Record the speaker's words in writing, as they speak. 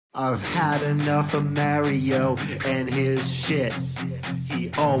I've had enough of Mario and his shit. He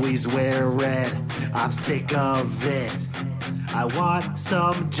always wear red, I'm sick of it. I want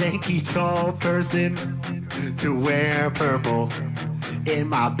some janky tall person to wear purple in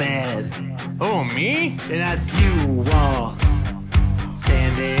my bed. Oh, me? And that's you all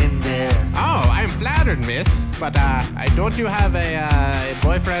standing there. Oh, I'm flattered, miss. But, don't you have a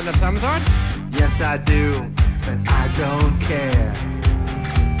boyfriend of some sort? Yes, I do, but I don't care.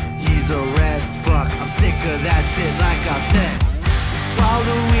 He's a red fuck, I'm sick of that shit like I said.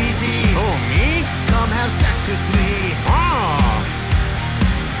 Waluigi, Oh, me? come have sex with me. Oh!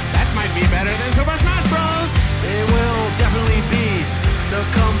 That might be better than Super Smash Bros. It will definitely be, so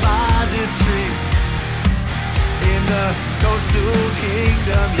come by this tree. In the Toadstool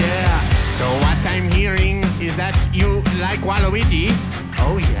Kingdom, yeah. So what I'm hearing is that you like Waluigi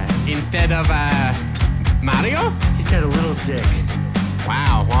Oh yes, instead of, Mario? he's got a little dick.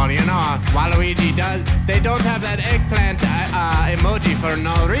 Wow, well, you know, Waluigi they don't have that eggplant emoji for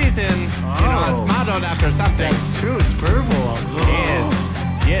no reason. You know, it's Oh. modeled after something. That's true, it's purple.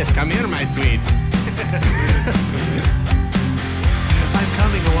 Yes, come here, my sweet. I'm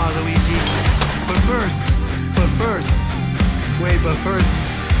coming, Waluigi. But first,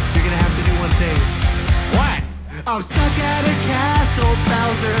 you're gonna have to do one thing. What? I'm stuck at a castle,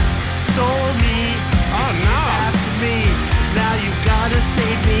 Bowser stole me. Oh, no. After me, now you've gotta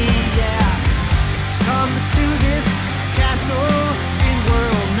save me, yeah. Come to this castle in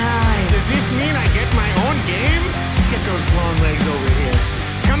World 9. Does this mean I get my own game? Get those long legs over here.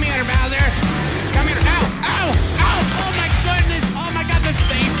 Come here, Bowser. Come here. Ow! Ow! Ow! Oh, my goodness. Oh, my God, the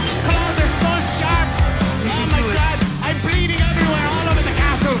face claws are so sharp. You Oh, can my do it. God. I'm bleeding everywhere all over the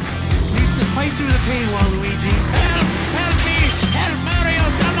castle. Need to fight through the pain, Waluigi. Help! Help me! Help Mario!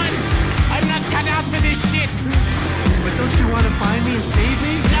 Someone! I'm not cut out for this shit. But don't you want to find me and save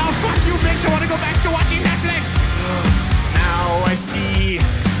me? Now, fuck you, bitch! I want to go back to watching Netflix. Now I see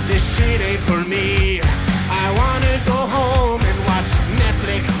this shit ain't for me. I want to go home and watch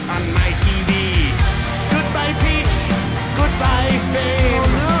Netflix on my TV. Goodbye, Peach. Goodbye, fame.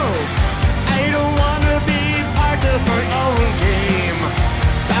 Oh no! I don't want to be part of her own game.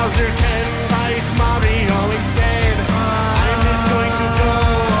 Bowser can fight Mario instead. I'm just going to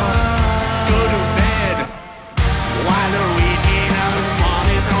go to bed. Waluigi does want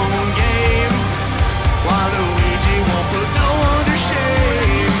his own game. Waluigi won't put no one to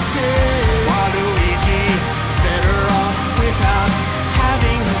shame. Waluigi is better off without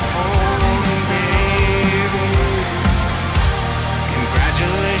having his own game.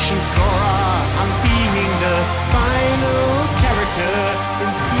 Congratulations, Sora, on being the final character in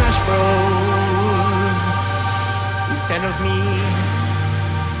Smash Bros. Instead of me.